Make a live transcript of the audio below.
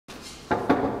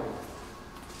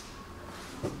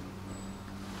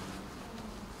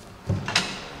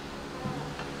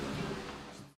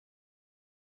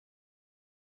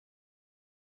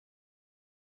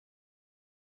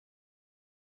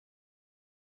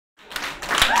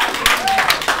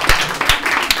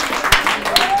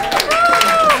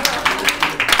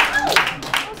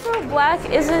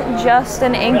isn't just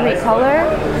an angry color.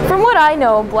 From what I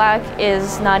know, black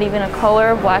is not even a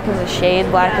color. Black is a shade.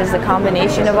 Black is the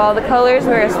combination of all the colors,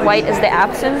 whereas white is the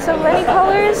absence of many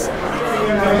colors.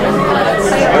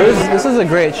 This is a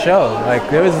great show. Like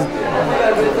there's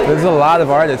a lot of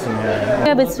artists in here.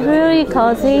 Yeah, but it's really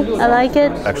cozy. I like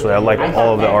it. Actually, I like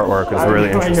all of the artwork. It's really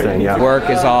interesting. Yeah. Work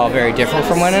is all very different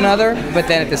from one another, but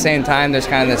then at the same time, there's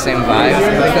kind of the same vibe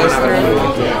that goes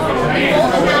through.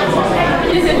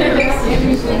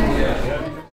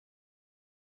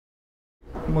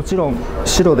 もちろん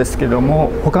白ですけども、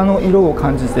他の色を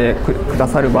感じてくだ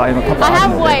さる場合も多々ある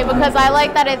ので。I have white because I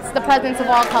like that it's the presence of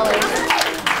all colors.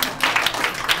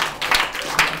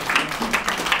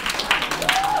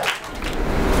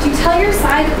 Do you tell your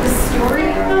side of the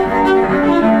story?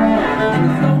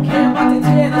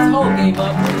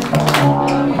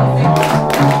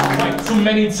 Too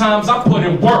many times I put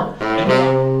in work.